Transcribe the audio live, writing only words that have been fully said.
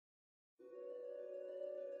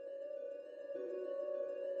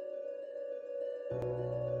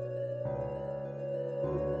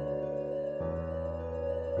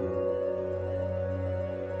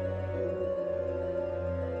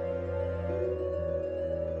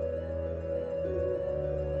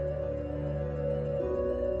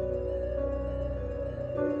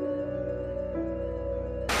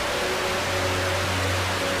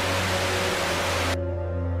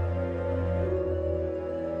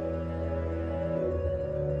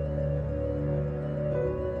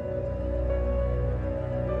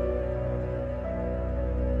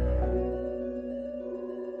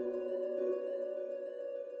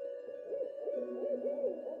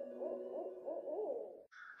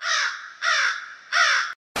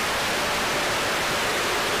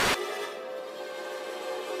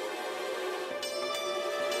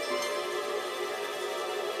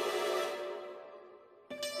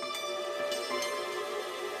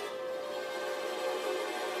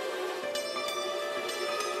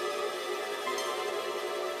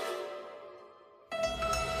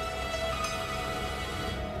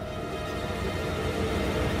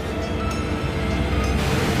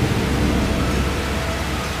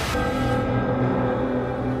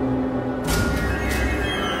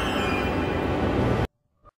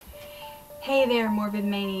there, morbid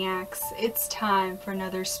maniacs. It's time for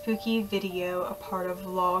another spooky video, a part of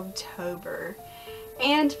Vlogtober.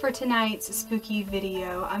 And for tonight's spooky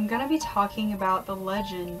video, I'm going to be talking about the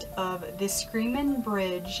legend of the Screamin'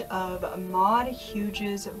 Bridge of Maud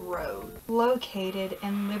Hughes Road, located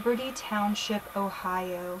in Liberty Township,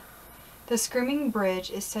 Ohio. The Screaming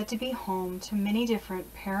Bridge is said to be home to many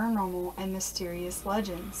different paranormal and mysterious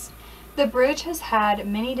legends. The bridge has had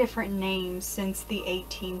many different names since the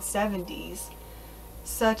 1870s,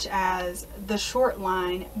 such as the Short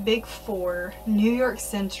Line, Big Four, New York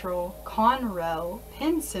Central, Conrail,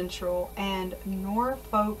 Penn Central, and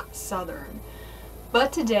Norfolk Southern.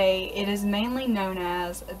 But today it is mainly known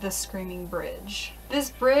as the Screaming Bridge. This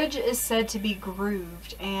bridge is said to be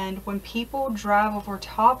grooved, and when people drive over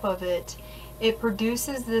top of it, it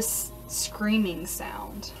produces this screaming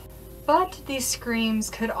sound. But these screams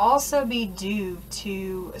could also be due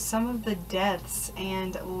to some of the deaths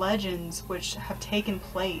and legends which have taken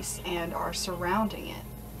place and are surrounding it.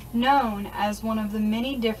 Known as one of the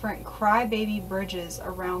many different crybaby bridges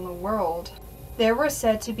around the world, there were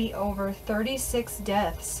said to be over 36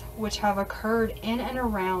 deaths which have occurred in and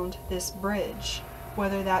around this bridge,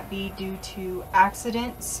 whether that be due to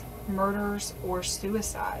accidents, murders, or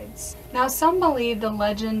suicides. Now, some believe the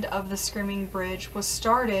legend of the Screaming Bridge was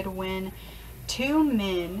started when two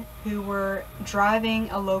men who were driving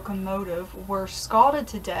a locomotive were scalded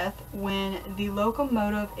to death when the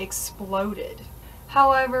locomotive exploded.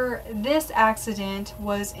 However, this accident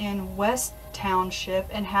was in West Township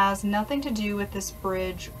and has nothing to do with this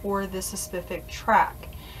bridge or this specific track.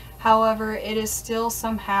 However, it is still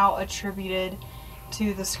somehow attributed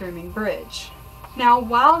to the Screaming Bridge. Now,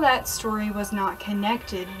 while that story was not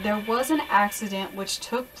connected, there was an accident which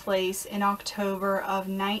took place in October of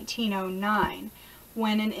 1909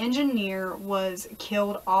 when an engineer was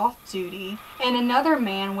killed off duty and another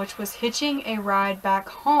man which was hitching a ride back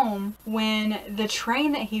home when the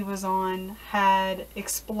train that he was on had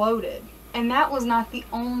exploded. And that was not the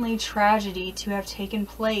only tragedy to have taken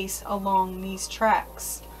place along these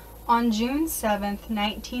tracks. On June 7th,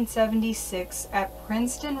 1976, at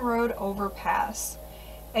Princeton Road Overpass,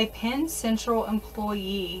 a Penn Central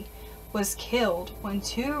employee was killed when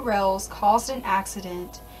two rails caused an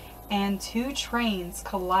accident and two trains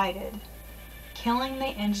collided, killing the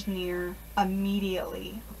engineer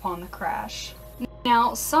immediately upon the crash.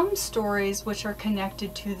 Now, some stories which are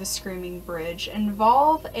connected to the Screaming Bridge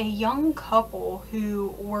involve a young couple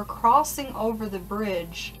who were crossing over the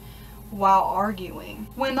bridge while arguing,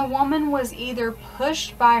 when the woman was either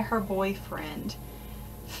pushed by her boyfriend,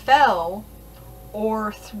 fell,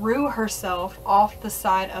 or threw herself off the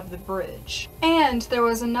side of the bridge. And there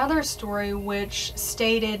was another story which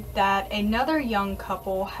stated that another young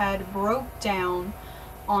couple had broke down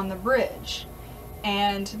on the bridge,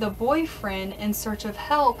 and the boyfriend, in search of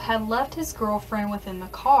help, had left his girlfriend within the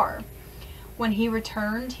car. When he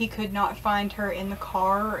returned, he could not find her in the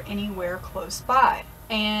car or anywhere close by,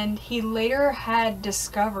 and he later had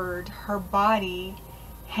discovered her body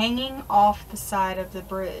hanging off the side of the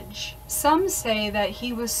bridge. Some say that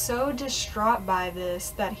he was so distraught by this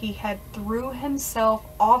that he had threw himself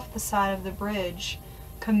off the side of the bridge,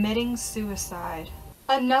 committing suicide.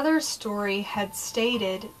 Another story had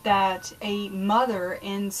stated that a mother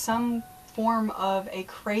in some form of a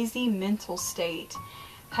crazy mental state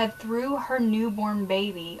had threw her newborn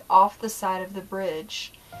baby off the side of the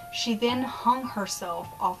bridge. She then hung herself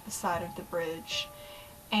off the side of the bridge.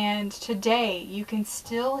 And today you can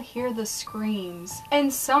still hear the screams,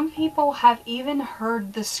 and some people have even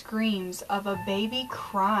heard the screams of a baby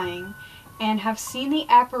crying and have seen the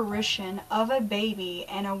apparition of a baby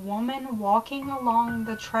and a woman walking along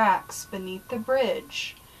the tracks beneath the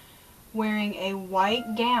bridge wearing a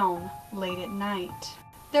white gown late at night.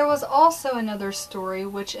 There was also another story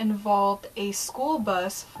which involved a school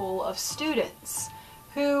bus full of students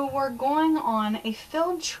who were going on a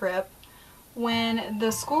field trip when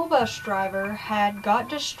the school bus driver had got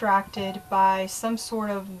distracted by some sort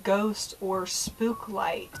of ghost or spook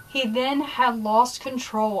light. He then had lost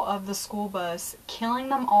control of the school bus, killing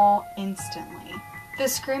them all instantly. The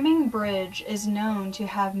Screaming Bridge is known to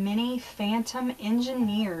have many phantom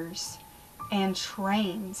engineers and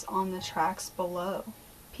trains on the tracks below.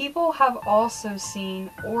 People have also seen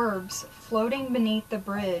orbs floating beneath the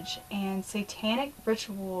bridge, and satanic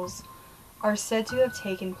rituals are said to have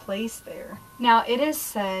taken place there. Now, it is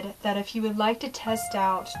said that if you would like to test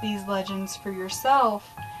out these legends for yourself,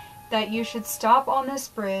 that you should stop on this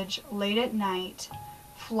bridge late at night,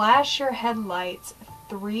 flash your headlights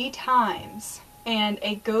 3 times, and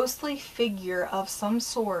a ghostly figure of some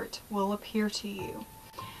sort will appear to you.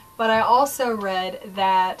 But I also read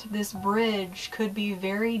that this bridge could be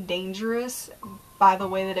very dangerous by the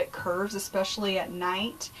way that it curves, especially at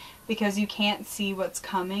night, because you can't see what's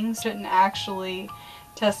coming. So shouldn't actually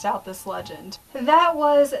test out this legend. That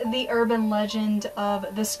was the urban legend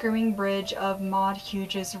of the Screaming Bridge of Maud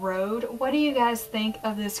Hughes Road. What do you guys think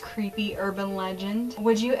of this creepy urban legend?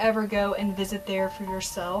 Would you ever go and visit there for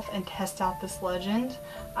yourself and test out this legend?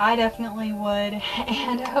 I definitely would,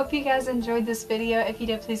 and I hope you guys enjoyed this video. If you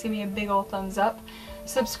did, please give me a big old thumbs up.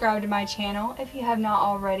 Subscribe to my channel if you have not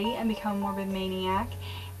already and become a morbid maniac.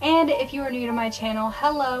 And if you are new to my channel,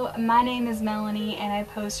 hello, my name is Melanie and I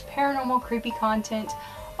post paranormal creepy content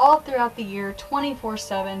all throughout the year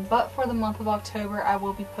 24/7, but for the month of October I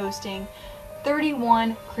will be posting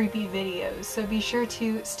 31 creepy videos, so be sure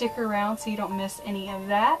to stick around so you don't miss any of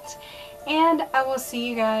that, and I will see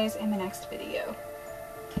you guys in the next video.